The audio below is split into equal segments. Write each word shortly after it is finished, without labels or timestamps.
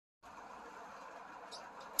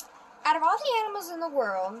Out of all the animals in the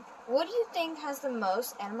world, what do you think has the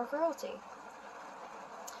most animal cruelty?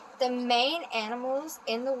 The main animals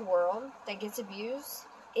in the world that gets abused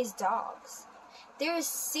is dogs. There is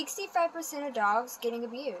 65% of dogs getting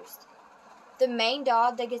abused. The main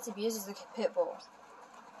dog that gets abused is the pit bull.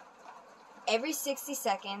 Every 60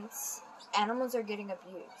 seconds, animals are getting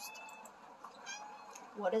abused.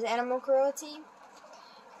 What is animal cruelty?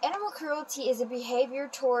 Animal cruelty is a behavior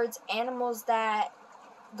towards animals that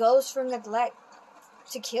goes from neglect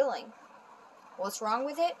to killing. What's wrong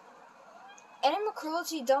with it? Animal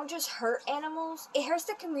cruelty don't just hurt animals, it hurts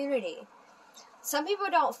the community. Some people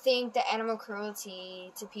don't think that animal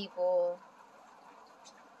cruelty to people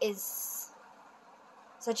is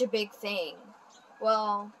such a big thing.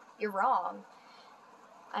 Well, you're wrong.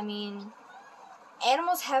 I mean,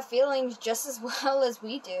 animals have feelings just as well as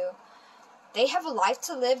we do. They have a life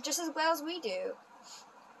to live just as well as we do.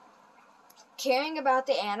 Caring about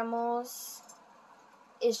the animals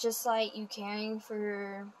is just like you caring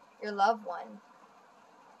for your loved one.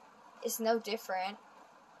 It's no different.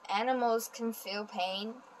 Animals can feel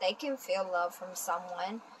pain. They can feel love from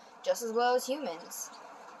someone just as well as humans.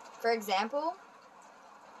 For example,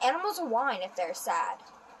 animals will whine if they're sad.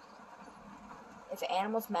 If an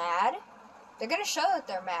animal's mad, they're going to show that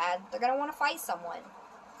they're mad. They're going to want to fight someone.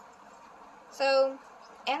 So,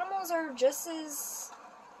 animals are just as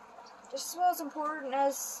well as important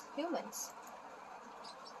as humans.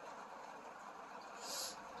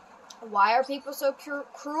 Why are people so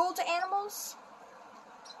cruel to animals?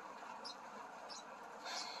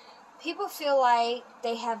 People feel like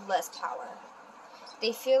they have less power.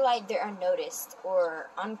 They feel like they're unnoticed or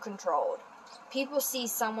uncontrolled. People see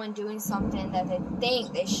someone doing something that they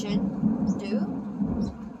think they should do,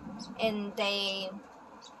 and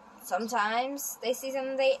sometimes they see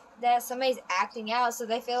something that somebody's acting out, so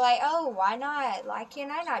they feel like, oh, why not? Why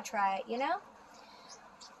can't I not try it, you know?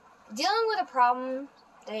 Dealing with a problem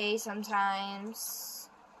they sometimes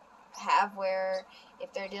have where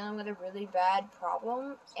if they're dealing with a really bad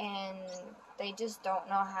problem and they just don't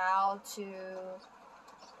know how to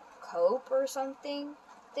cope or something,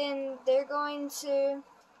 then they're going to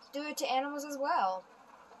do it to animals as well.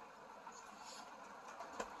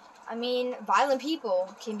 I mean, violent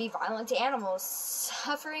people can be violent to animals.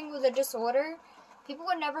 Suffering with a disorder, people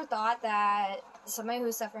would never thought that somebody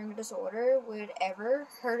who's suffering a disorder would ever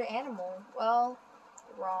hurt an animal. Well,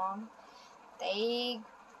 wrong. They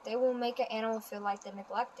will make an animal feel like they're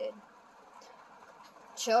neglected.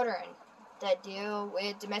 Children that deal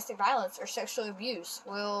with domestic violence or sexual abuse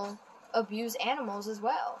will abuse animals as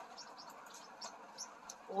well.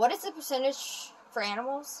 What is the percentage for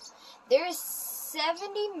animals? There is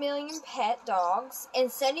 70 million pet dogs and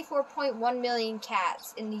 74.1 million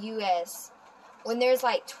cats in the U.S. when there's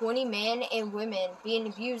like 20 men and women being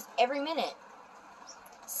abused every minute.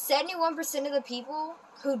 71% of the people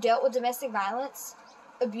who dealt with domestic violence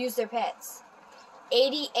abuse their pets.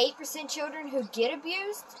 88% children who get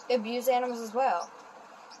abused abuse animals as well.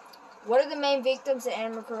 What are the main victims in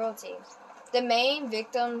animal cruelty? The main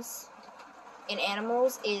victims in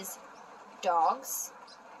animals is dogs,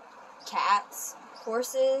 cats,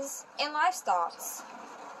 horses, and livestock.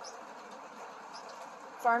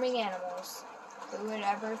 Farming animals. Who would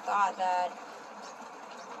ever thought that?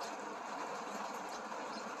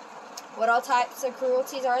 What all types of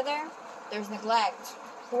cruelties are there? There's neglect,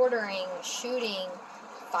 quartering, shooting,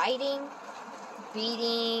 fighting,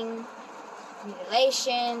 beating,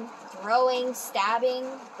 mutilation, throwing, stabbing,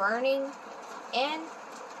 burning, and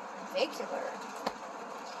vehicular.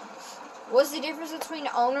 What's the difference between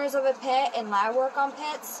owners of a pet and lab work on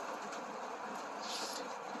pets?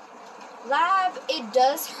 Lab, it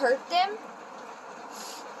does hurt them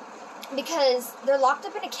because they're locked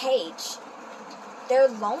up in a cage. They're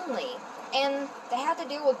lonely and they have to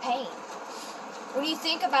deal with pain. When you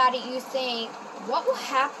think about it, you think, what will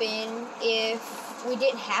happen if we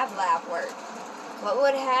didn't have lab work? What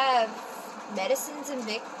would have medicines and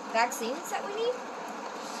vaccines that we need?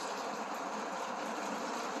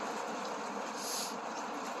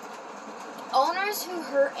 Owners who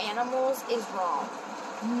hurt animals is wrong.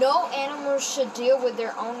 No animals should deal with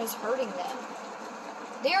their owners hurting them.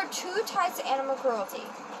 There are two types of animal cruelty.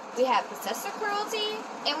 We have possessive cruelty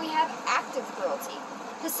and we have active cruelty.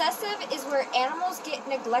 Possessive is where animals get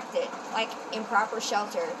neglected, like improper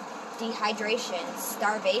shelter, dehydration,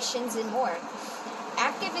 starvations, and more.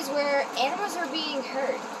 Active is where animals are being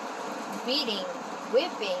hurt, beating,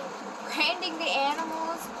 whipping, branding the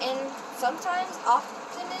animals, and sometimes,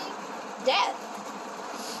 often, death.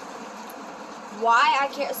 Why I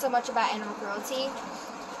care so much about animal cruelty?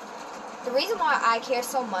 The reason why I care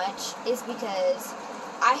so much is because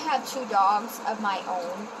I have 2 dogs of my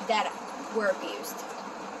own that were abused.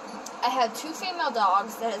 I have 2 female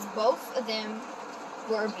dogs that is both of them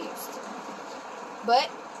were abused. But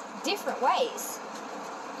different ways.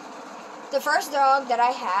 The first dog that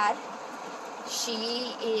I had,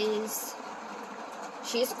 she is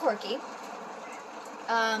a Corgi.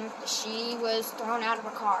 She was thrown out of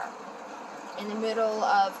a car in the middle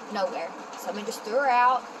of nowhere. Somebody just threw her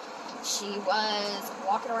out. She was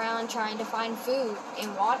walking around trying to find food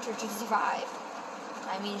and water to survive.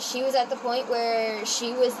 I mean, she was at the point where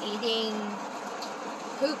she was eating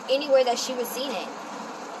poop anywhere that she was seen it.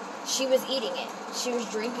 She was eating it. She was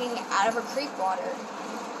drinking out of her creek water.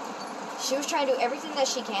 She was trying to do everything that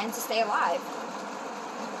she can to stay alive.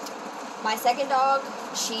 My second dog,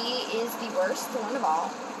 she is the worst one of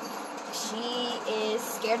all. She is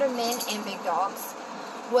scared of men and big dogs.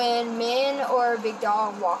 When men or a big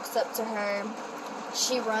dog walks up to her,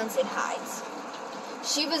 she runs and hides.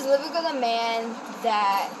 She was living with a man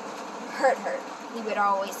that hurt her. He would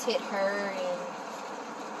always hit her and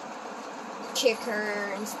kick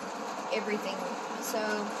her and everything. So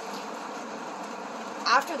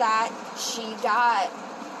after that, she got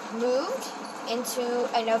moved into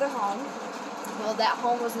another home. Well, that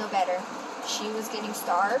home was no better. She was getting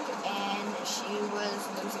starved and she was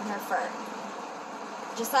losing her fur.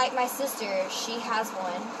 Just like my sister, she has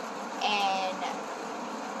one, and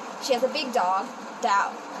she has a big dog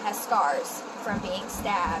that has scars from being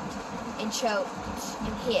stabbed and choked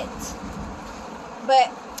and hit.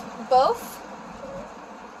 But both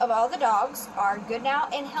of all the dogs are good now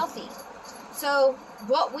and healthy. So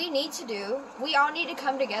what we need to do, we all need to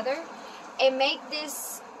come together and make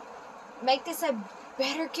this a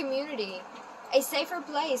better community, a safer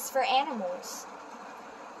place for animals.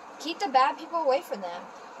 Keep the bad people away from them.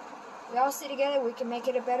 We all stay together, we can make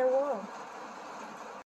it a better world.